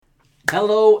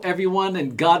Hello, everyone,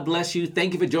 and God bless you.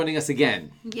 Thank you for joining us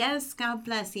again. Yes, God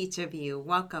bless each of you.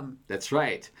 Welcome. That's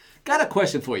right. Got a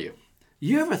question for you.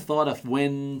 You ever thought of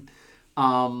when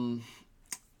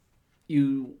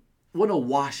you want to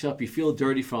wash up, you feel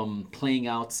dirty from playing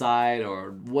outside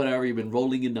or whatever, you've been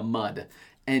rolling in the mud.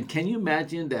 And can you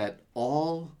imagine that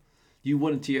all you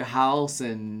went into your house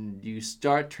and you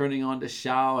start turning on the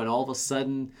shower and all of a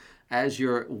sudden as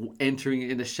you're entering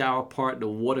in the shower part, the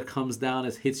water comes down,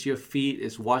 it hits your feet,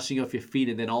 it's washing off your feet,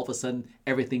 and then all of a sudden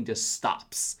everything just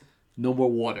stops. No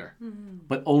more water.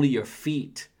 But only your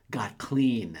feet got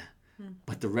clean.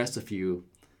 But the rest of you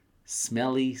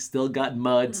smelly, still got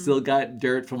mud, still got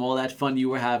dirt from all that fun you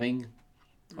were having.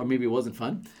 Or maybe it wasn't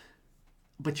fun.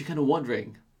 But you're kind of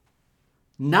wondering,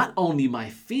 not only my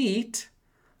feet,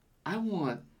 I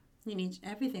want You need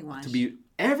everything washed. to be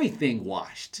everything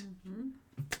washed.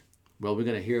 Well, we're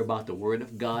going to hear about the Word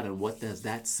of God and what does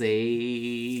that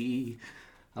say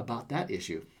about that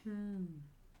issue.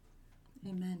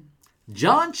 Amen.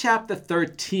 John chapter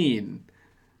 13,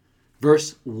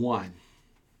 verse 1.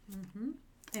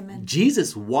 Amen.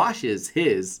 Jesus washes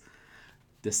his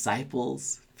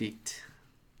disciples' feet.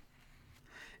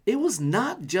 It was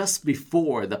not just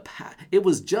before it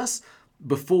was just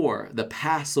before the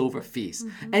Passover feast.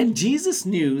 And Jesus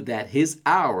knew that his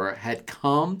hour had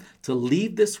come to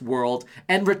leave this world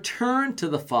and return to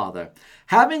the Father.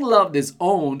 Having loved his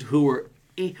own who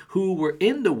were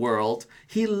in the world,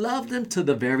 he loved them to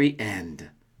the very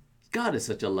end. God is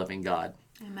such a loving God.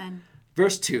 Amen.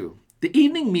 Verse 2, the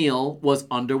evening meal was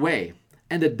underway,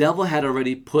 and the devil had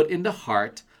already put in the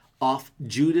heart of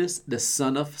Judas, the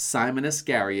son of Simon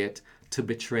Iscariot, to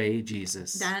betray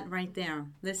Jesus. That right there.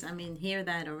 Hear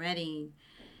that already.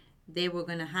 They were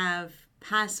going to have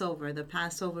Passover, the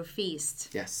Passover feast.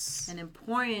 Yes. An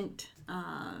important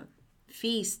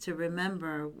feast to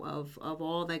remember of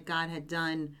all that God had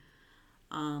done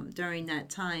during that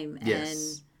time. Yes.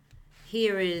 And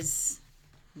here is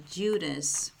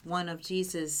Judas, one of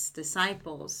Jesus'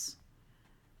 disciples,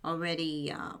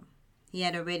 already he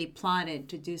had already plotted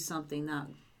to do something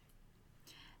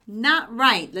not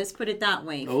right. Let's put it that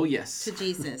way. Oh, yes. To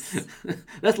Jesus.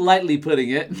 That's lightly putting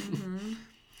it.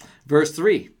 Verse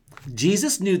 3,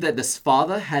 Jesus knew that the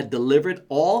Father had delivered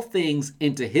all things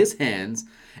into his hands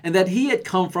and that he had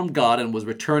come from God and was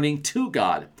returning to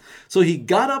God. So he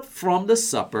got up from the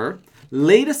supper,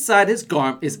 laid aside his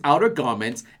outer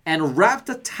garments, and wrapped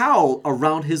a towel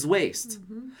around his waist.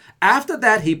 After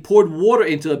that, he poured water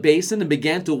into a basin and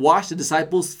began to wash the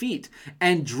disciples' feet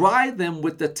and dry them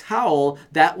with the towel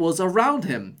that was around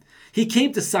him. He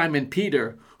came to Simon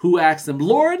Peter, who asked him,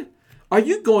 "Lord, are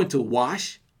you going to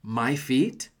wash my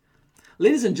feet?"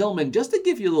 Ladies and gentlemen, just to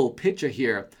give you a little picture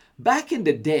here, back in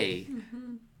the day,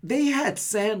 they had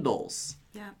sandals.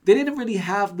 Yeah. They didn't really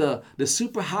have the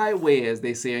super highway, as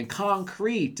they say, and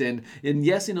concrete. And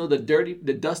yes,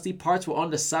 the dusty parts were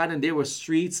on the side and there were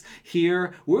streets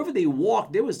here. Wherever they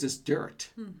walked, there was just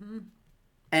dirt.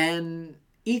 And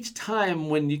each time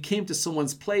when you came to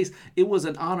someone's place, it was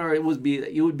an honor. It would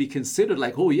be considered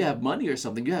like, oh, you have money or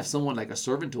something. You have someone like a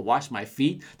servant to wash my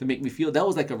feet to make me feel. That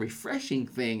was like a refreshing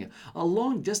thing.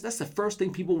 That's the first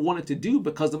thing people wanted to do,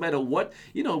 because no matter what,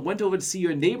 went over to see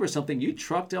your neighbor or something, you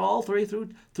trucked it all the way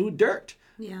through dirt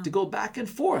to go back and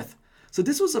forth. So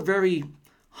this was a very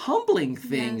humbling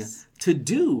thing Yes. to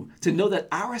do, to know that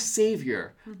our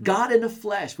Savior, God in the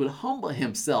flesh, would humble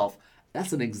himself.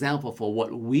 That's an example for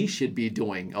what we should be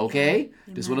doing, okay?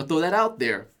 Yeah. Just want to throw that out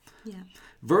there. Yeah.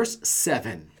 Verse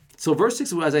 7. So verse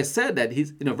 6, as I said,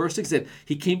 verse 6 said,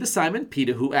 he came to Simon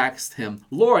Peter, who asked him,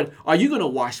 "Lord, are you going to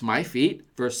wash my feet?"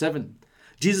 Verse 7.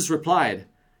 Jesus replied,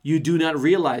 "You do not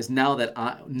realize now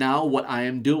what I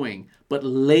am doing, but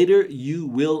later you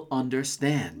will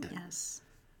understand." Yes.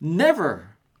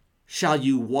 "Never shall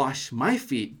you wash my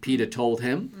feet," Peter told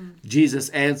him. Jesus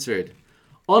answered,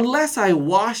 "Unless I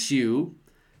wash you,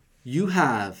 you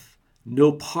have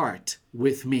no part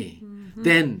with me."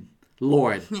 "Then,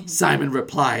 Lord," Simon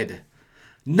replied,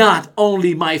 "not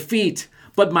only my feet,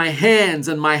 but my hands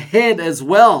and my head as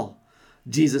well."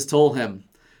 Jesus told him,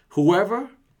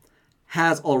 "Whoever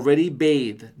has already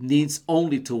bathed needs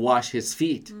only to wash his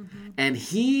feet, and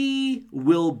he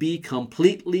will be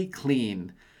completely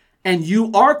clean. And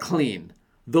you are clean,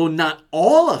 though not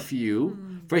all of you,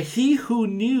 for he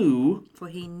knew,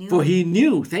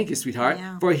 thank you, sweetheart,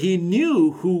 Yeah. for he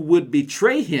knew who would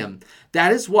betray him.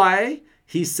 That is why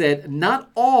he said,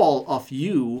 not all of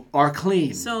you are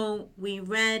clean." So we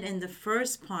read in the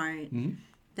first part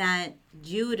that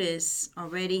Judas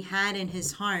already had in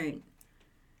his heart,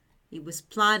 he was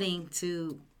plotting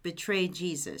to betray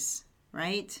Jesus,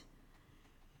 right?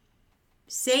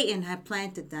 Satan had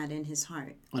planted that in his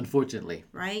heart, Unfortunately.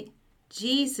 right?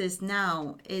 Jesus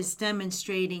now is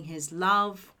demonstrating his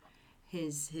love,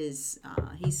 he's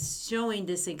showing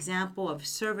this example of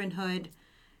servanthood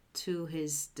to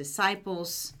his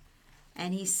disciples,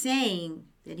 and he's saying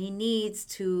that he needs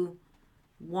to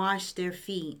wash their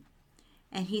feet.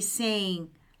 And he's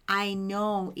saying, I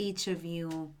know each of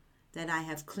you that I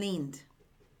have cleaned.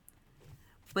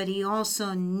 But he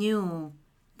also knew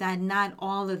that not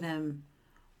all of them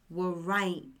were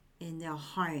right in their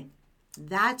heart.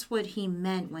 That's what he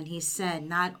meant when he said,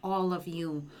 not all of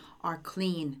you are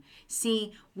clean.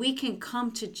 See, we can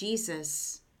come to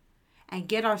Jesus and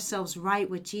get ourselves right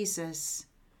with Jesus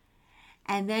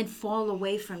and then fall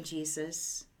away from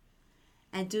Jesus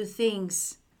and do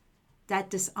things that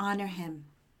dishonor him,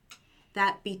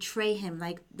 that betray him,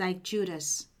 like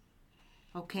Judas,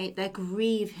 okay, that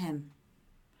grieve him.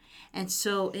 And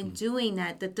so in doing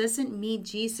that, that doesn't mean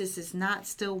Jesus is not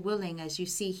still willing, as you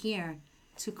see here,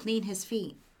 to clean his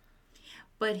feet.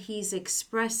 But he's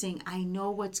expressing, I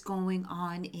know what's going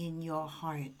on in your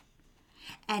heart.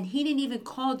 And he didn't even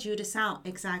call Judas out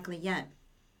exactly yet.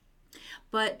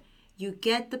 But you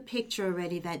get the picture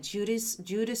already that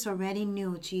Judas already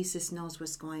knew Jesus knows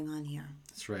what's going on here.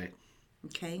 That's right.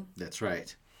 Okay? That's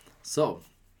right. So,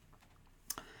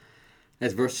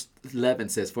 as verse 11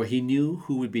 says, for he knew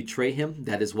who would betray him.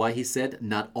 That is why he said,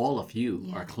 not all of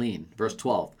you are clean. Verse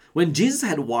 12, when Jesus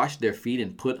had washed their feet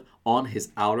and put on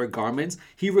his outer garments,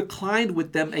 he reclined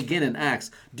with them again and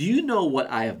asked, do you know what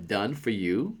I have done for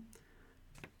you?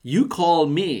 You call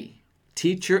me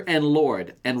teacher and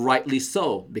Lord, and rightly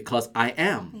so, because I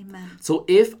am. Amen. So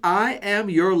if I am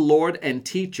your Lord and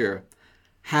teacher,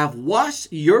 have washed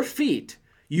your feet,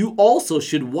 you also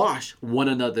should wash one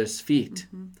another's feet.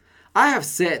 Mm-hmm. I have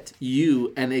set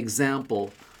you an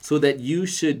example so that you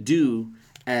should do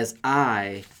as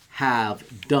I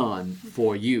have done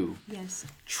for you. Yes.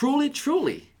 Truly,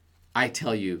 truly, I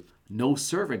tell you, no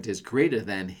servant is greater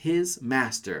than his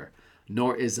master,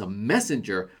 nor is a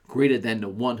messenger greater than the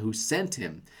one who sent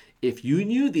him. If you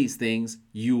knew these things,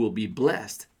 you will be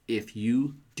blessed if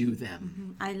you do them.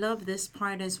 Mm-hmm. I love this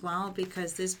part as well,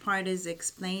 because this part is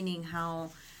explaining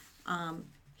how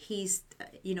he's,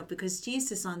 because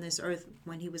Jesus on this earth,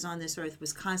 when he was on this earth,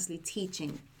 was constantly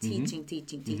teaching,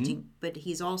 but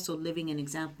he's also living an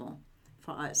example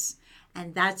for us.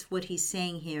 And that's what he's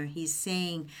saying here. He's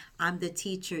saying, I'm the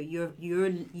teacher.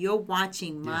 You're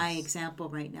watching my example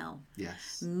right now.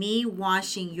 Yes. Me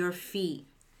washing your feet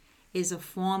is a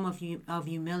form of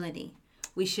humility.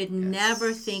 We should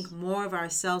never think more of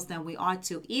ourselves than we ought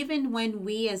to. Even when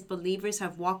we as believers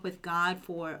have walked with God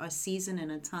for a season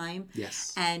and a time.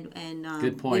 Yes. And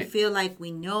good point. We feel like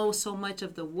we know so much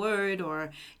of the word,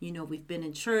 or, we've been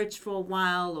in church for a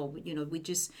while, or, we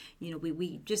just,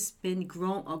 we just been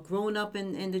grown up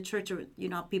in the church, or,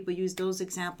 people use those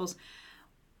examples.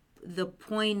 The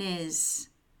point is,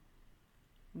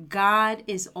 God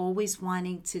is always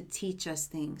wanting to teach us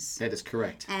things. That is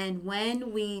correct. And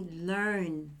when we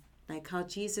learn, like how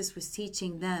Jesus was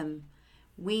teaching them,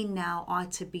 we now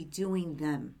ought to be doing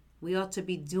them. We ought to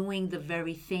be doing the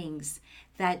very things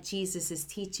that Jesus is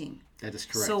teaching. That is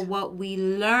correct. So what we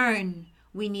learn,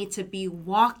 we need to be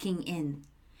walking in,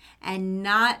 and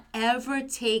not ever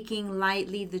taking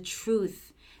lightly the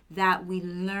truth that we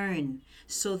learn.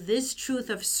 So this truth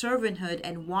of servanthood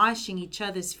and washing each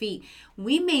other's feet,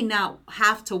 we may not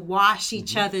have to wash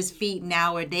each other's feet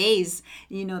nowadays,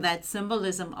 that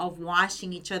symbolism of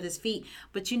washing each other's feet.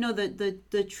 But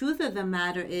the truth of the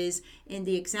matter is, in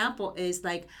the example, is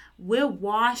like we're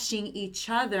washing each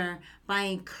other by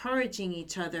encouraging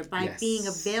each other, by being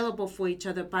available for each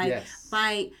other,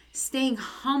 by staying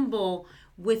humble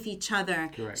with each other.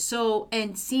 Correct. So,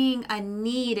 and seeing a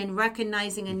need and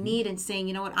recognizing a need and saying,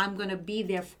 you know what, I'm going to be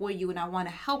there for you and I want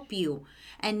to help you,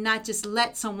 and not just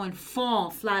let someone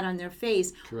fall flat on their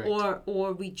face. Correct.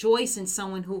 or rejoice in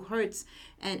someone who hurts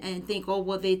and think, oh,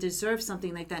 well, they deserve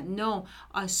something like that. No,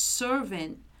 a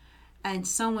servant and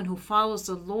someone who follows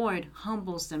the Lord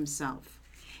humbles themselves,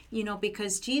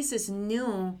 because Jesus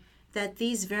knew that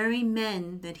these very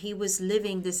men that he was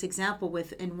living this example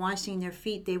with and washing their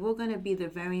feet, they were going to be the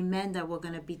very men that were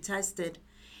going to be tested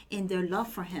in their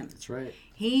love for him. That's right.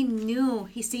 He knew,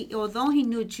 although he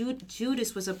knew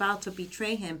Judas was about to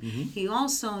betray him, he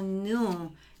also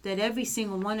knew that every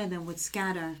single one of them would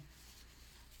scatter.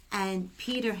 And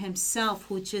Peter himself,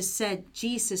 who just said,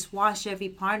 Jesus, wash every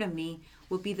part of me,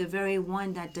 would be the very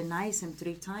one that denies him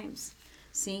 3 times.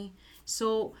 See?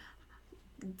 So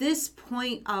this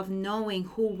point of knowing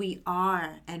who we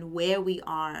are and where we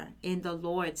are in the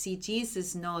Lord. See,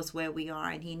 Jesus knows where we are,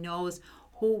 and he knows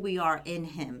who we are in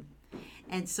him.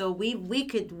 And so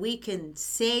we can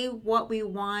say what we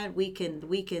want. We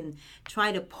can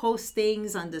try to post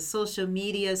things on the social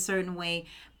media a certain way,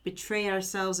 betray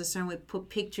ourselves a certain way, put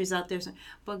pictures out there.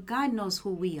 But God knows who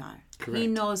we are. Correct. He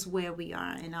knows where we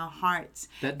are in our hearts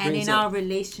That and brings in up- our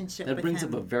relationship That with brings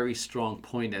Him. up a very strong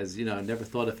point, as you know, I never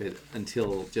thought of it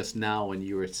until just now when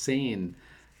you were saying,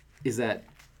 is that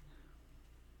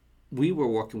we've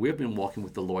been walking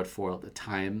with the Lord for the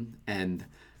time, and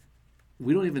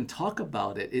we don't even talk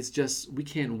about it. It's just, we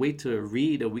can't wait to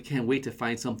read, or we can't wait to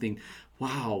find something.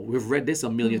 Wow, we've read this a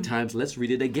million times. Let's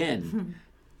read it again.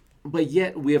 But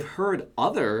yet we have heard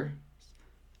other,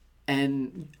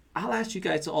 and I'll ask you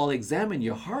guys to all examine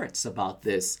your hearts about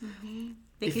this.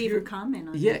 They If can you're- even comment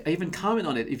on it. Yeah, even comment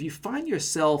on it. If you find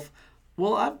yourself,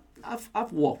 well,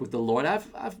 I've walked with the Lord. I've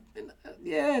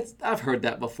heard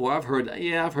that before. I've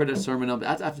heard a sermon of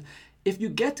it. If you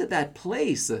get to that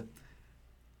place,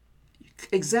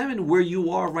 examine where you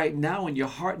are right now in your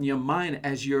heart and your mind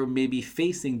as you're maybe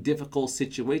facing difficult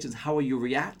situations. How are you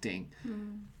reacting?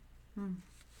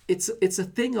 It's a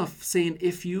thing of saying,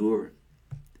 if you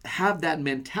have that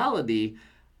mentality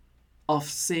of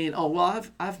saying, oh, well,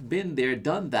 I've been there,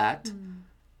 done that,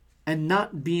 and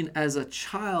not being as a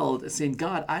child saying,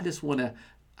 God, I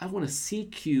want to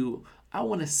seek you. I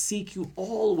want to seek you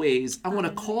always. I want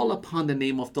to call upon the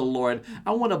name of the Lord.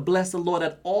 I want to bless the Lord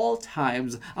at all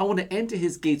times. I want to enter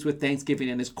his gates with thanksgiving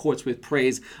and his courts with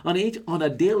praise on a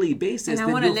daily basis. And I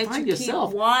Then want to you'll let find you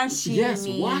yourself, keep washing yes,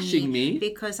 me. washing me.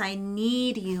 Because I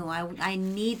need you. I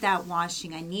need that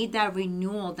washing. I need that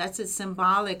renewal. That's a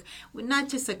symbolic, not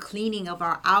just a cleaning of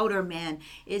our outer man.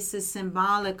 It's a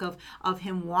symbolic of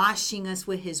him washing us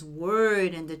with his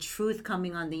word and the truth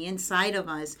coming on the inside of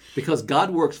us. Because God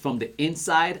works from the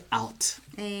inside out.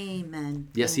 Amen.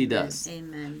 Yes, he Amen. does.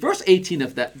 Amen. Verse 18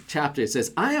 of that chapter, it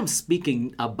says, I am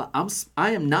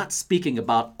not speaking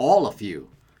about all of you.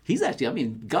 He's actually,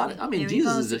 Here he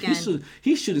Jesus goes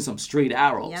he's shooting some straight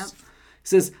arrows. Yep. He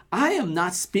says, I am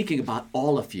not speaking about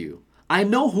all of you. I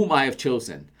know whom I have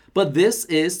chosen, but this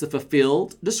is to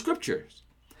fulfill the scriptures.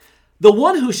 The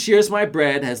one who shares my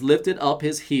bread has lifted up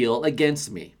his heel against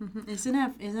me. Isn't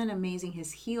it amazing?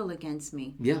 His heel against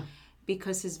me. Yeah.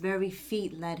 Because his very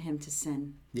feet led him to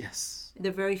sin. Yes.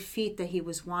 The very feet that he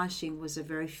was washing was the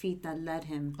very feet that led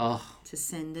him to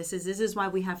sin. This is why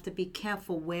we have to be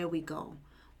careful where we go,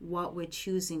 what we're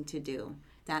choosing to do,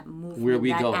 that movement, Where we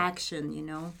that go. action, you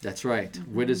know. That's right.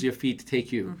 Where does your feet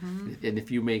take you? And if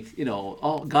you make,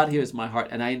 God hears my heart,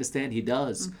 and I understand he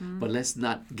does, but let's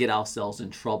not get ourselves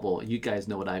in trouble. You guys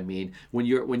know what I mean. When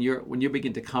you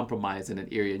begin to compromise in an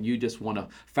area and you just want to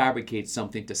fabricate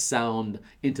something to sound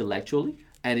intellectually,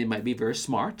 and it might be very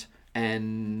smart,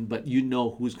 but you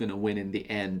know who's going to win in the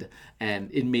end, and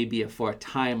it may be for a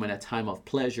time and a time of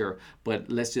pleasure, but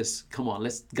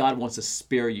God wants to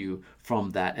spare you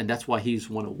from that, and that's why he's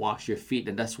want to wash your feet,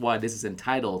 and that's why this is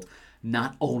entitled,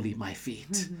 Not Only My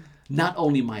Feet. Not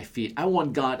only my feet. I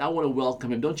want to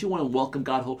welcome him. Don't you want to welcome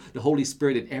God, the Holy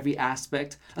Spirit, in every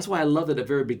aspect? That's why I love at the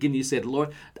very beginning you said,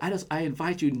 Lord, I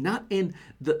invite you not in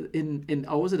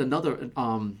or was it another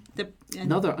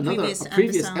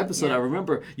previous episode? Yeah. I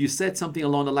remember you said something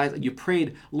along the lines, you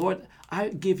prayed, Lord, I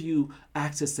give you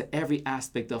access to every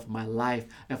aspect of my life,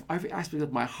 of every aspect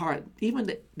of my heart,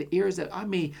 even the areas that I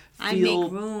may feel. I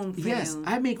make room for you. Yes,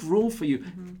 I make room for you.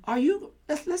 Are you?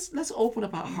 Let's open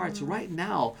up our hearts right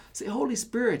now. Say, Holy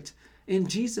Spirit, in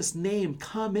Jesus' name,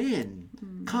 come in.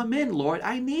 Come in, Lord.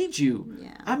 I need you. Yeah.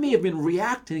 I may have been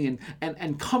reacting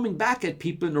and coming back at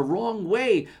people in the wrong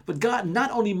way, but God,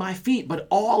 not only my feet, but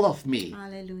all of me.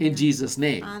 Hallelujah. In Jesus'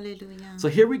 name. Hallelujah. So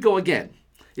here we go again.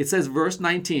 It says, verse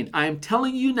 19, I am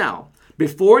telling you now,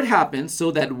 before it happens,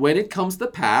 so that when it comes to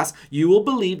pass, you will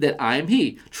believe that I am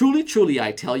he. Truly, truly,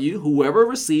 I tell you, whoever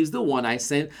receives the one I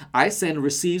send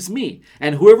receives me.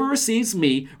 And whoever receives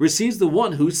me receives the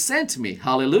one who sent me.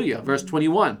 Hallelujah. Verse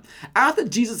 21. After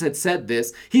Jesus had said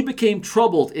this, he became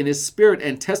troubled in his spirit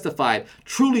and testified,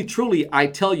 truly, truly, I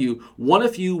tell you, one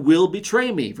of you will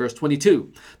betray me. Verse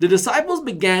 22. The disciples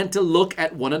began to look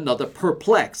at one another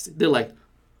perplexed. They're like,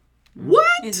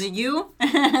 what? Is it you?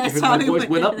 If my voice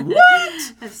went up,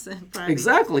 what? That's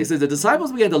Exactly. He says the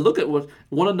disciples began to look at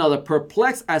one another,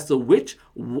 perplexed as to which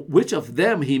of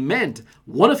them he meant.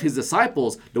 One of his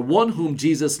disciples, the one whom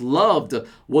Jesus loved,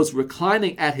 was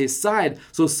reclining at his side.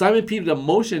 So Simon Peter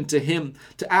motioned to him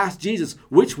to ask Jesus,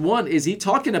 which one is he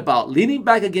talking about? Leaning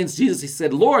back against Jesus, he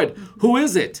said, Lord, who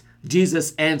is it?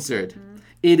 Jesus answered,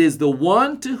 it is the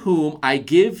one to whom I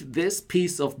give this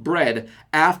piece of bread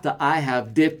after I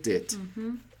have dipped it.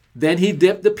 Then he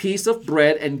dipped the piece of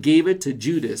bread and gave it to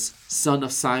Judas, son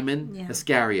of Simon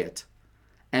Iscariot.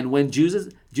 And when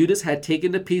Judas had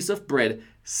taken the piece of bread,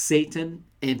 Satan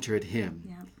entered him.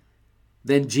 Yeah.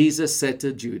 Then Jesus said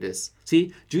to Judas,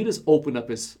 see, Judas opened up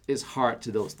his heart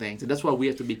to those things. And that's why we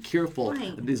have to be careful.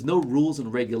 Right. There's no rules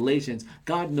and regulations.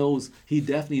 God knows, he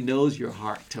definitely knows your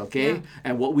heart, okay? Yeah.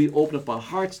 And what we open up our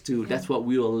hearts to, that's what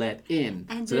we will let in.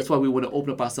 And so that's why we want to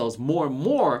open up ourselves more and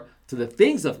more to the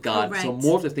things of God. Correct. So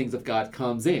more of the things of God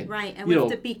comes in. Right. And we have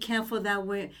to be careful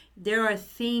that there are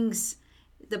things,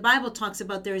 the Bible talks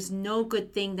about there is no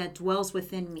good thing that dwells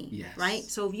within me. Yes. Right?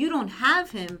 So if you don't have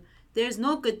him, there's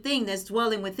no good thing that's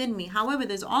dwelling within me. However,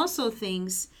 there's also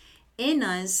things in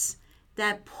us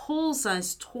that pulls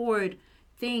us toward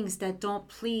things that don't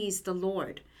please the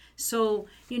Lord. So,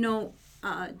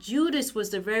 Judas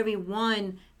was the very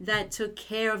one that took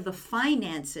care of the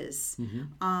finances.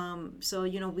 So,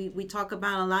 we talk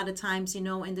about a lot of times, in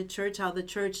the church, how the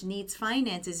church needs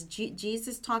finances.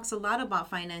 Jesus talks a lot about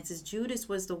finances. Judas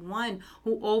was the one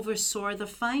who oversaw the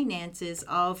finances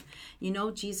of,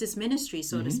 Jesus' ministry,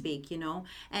 so to speak,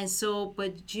 And so,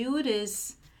 but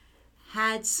Judas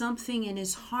had something in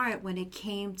his heart when it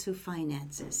came to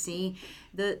finances. See,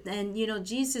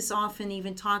 Jesus often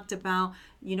even talked about,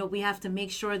 we have to make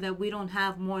sure that we don't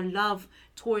have more love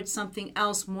towards something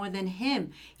else more than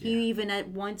him. He even at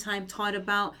one time taught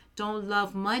about don't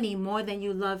love money more than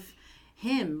you love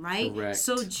him, right? Correct.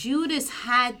 So Judas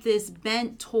had this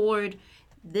bent toward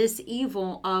this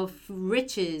evil of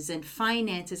riches and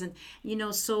finances, and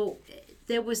so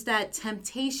there was that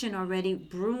temptation already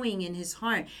brewing in his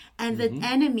heart. And the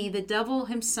enemy, the devil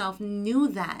himself, knew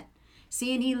that.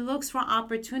 See, and he looks for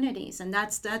opportunities. And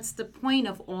that's the point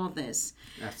of all this.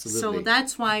 Absolutely. So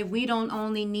that's why we don't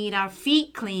only need our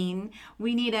feet clean.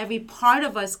 We need every part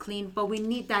of us clean. But we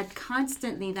need that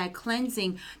constantly, that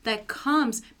cleansing that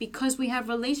comes because we have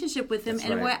relationship with him. That's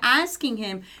and right. we're asking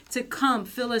him to come,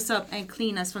 fill us up, and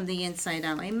clean us from the inside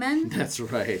out. Amen? That's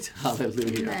right.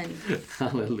 Hallelujah. Amen.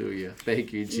 Hallelujah.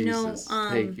 Thank you, Jesus.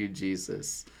 Thank you,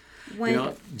 Jesus.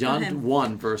 John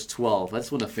 1, verse 12. I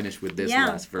just want to finish with this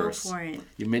last verse. Go for it.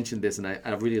 You mentioned this, and I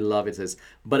really love it. It says,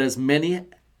 but as many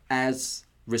as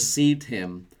received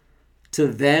him, to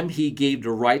them he gave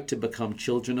the right to become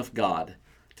children of God,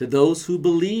 to those who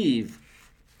believe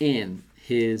in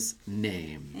his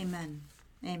name. Amen.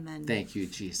 Amen. Thank you,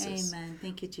 Jesus. Amen.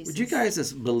 Thank you, Jesus. Would you guys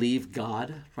just believe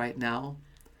God right now?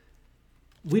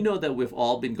 We know that we've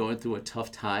all been going through a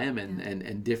tough time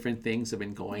and different things have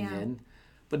been going in.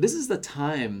 But this is the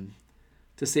time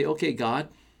to say, okay, God,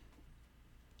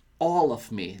 all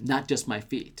of me, not just my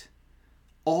feet.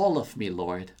 All of me,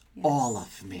 Lord. Yes. All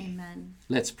of me. Amen.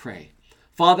 Let's pray.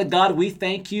 Father God, we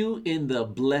thank you in the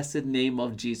blessed name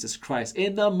of Jesus Christ,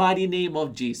 in the mighty name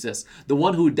of Jesus, the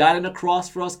one who died on the cross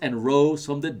for us and rose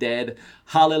from the dead.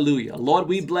 Hallelujah. Lord,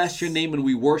 we bless your name and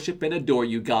we worship and adore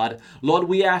you, God. Lord,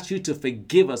 we ask you to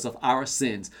forgive us of our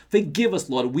sins. Forgive us,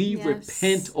 Lord. We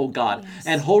repent, oh God. Yes.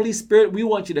 And Holy Spirit, we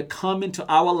want you to come into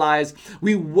our lives.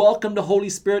 We welcome the Holy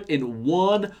Spirit in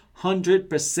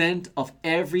 100% of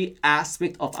every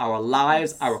aspect of our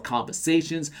lives, our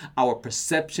conversations, our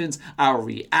perceptions, our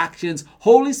reactions.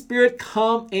 Holy Spirit,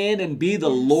 come in and be the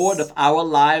Lord of our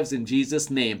lives in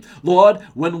Jesus' name. Lord,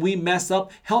 when we mess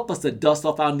up, help us to dust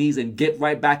off our knees and get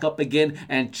right back up again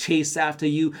and chase after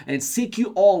you and seek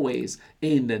you always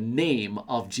in the name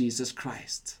of Jesus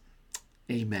Christ.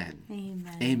 Amen.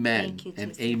 Amen. Amen. Thank you,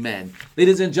 and Jesus. amen.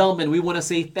 Ladies and gentlemen, we want to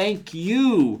say thank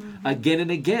you again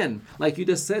and again. Like you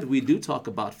just said, we do talk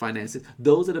about finances.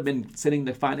 Those that have been sending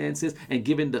the finances and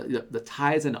giving the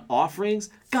tithes and offerings,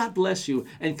 God bless you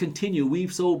and continue. We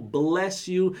so bless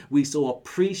you. We so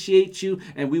appreciate you.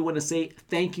 And we want to say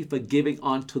thank you for giving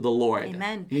unto the Lord.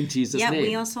 Amen. In Jesus' name. Yeah,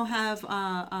 we also have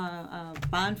a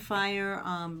bonfire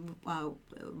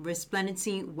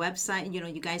Resplendency website.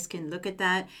 You guys can look at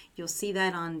that. You'll see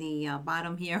that on the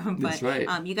bottom here. But That's right.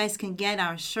 You guys can get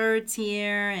our shirts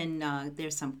here, and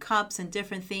there's some cups and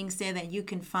different things there that you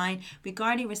can find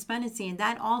regarding Resplendency, and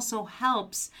that also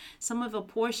helps. Some of a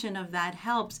portion of that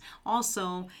helps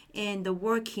also in the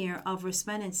work here of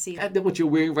Resplendency. And what you're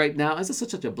wearing right now is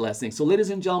such a blessing. So, ladies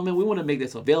and gentlemen, we want to make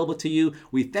this available to you.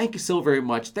 We thank you so very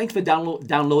much. Thanks for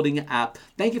downloading the app.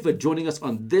 Thank you for joining us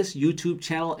on this YouTube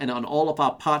channel and on all of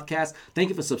our podcasts. Thank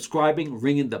you for subscribing,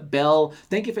 ringing the bell.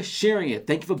 Thank you for sharing it.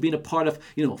 Thank you for being a part of,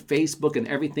 Facebook and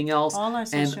everything else. All our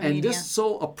social media. And just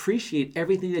so appreciate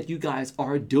everything that you guys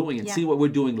are doing and see what we're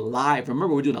doing live.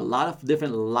 Remember, we're doing a lot of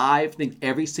different live things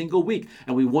every single week.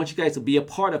 And we want you guys to be a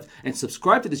part of and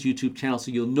subscribe to this YouTube channel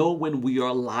so you'll know when we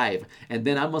are live. And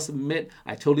then I must admit,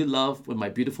 I totally love when my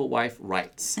beautiful wife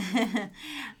writes.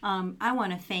 I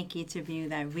want to thank each of you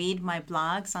that read my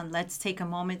blogs on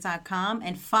letstakeamoment.com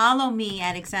and follow me me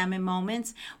at Examine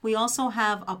Moments. We also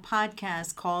have a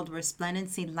podcast called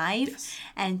Resplendency Life. Yes.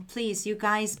 And please, you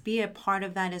guys be a part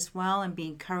of that as well and be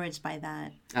encouraged by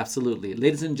that. Absolutely.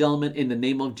 Ladies and gentlemen, in the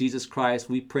name of Jesus Christ,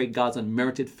 we pray God's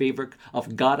unmerited favor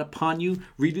of God upon you.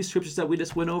 Read these scriptures that we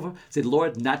just went over. Say,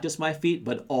 Lord, not just my feet,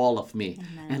 but all of me.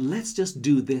 Amen. And let's just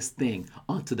do this thing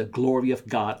unto the glory of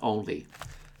God only.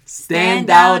 Stand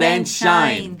out and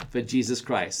shine for Jesus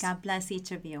Christ. God bless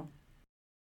each of you.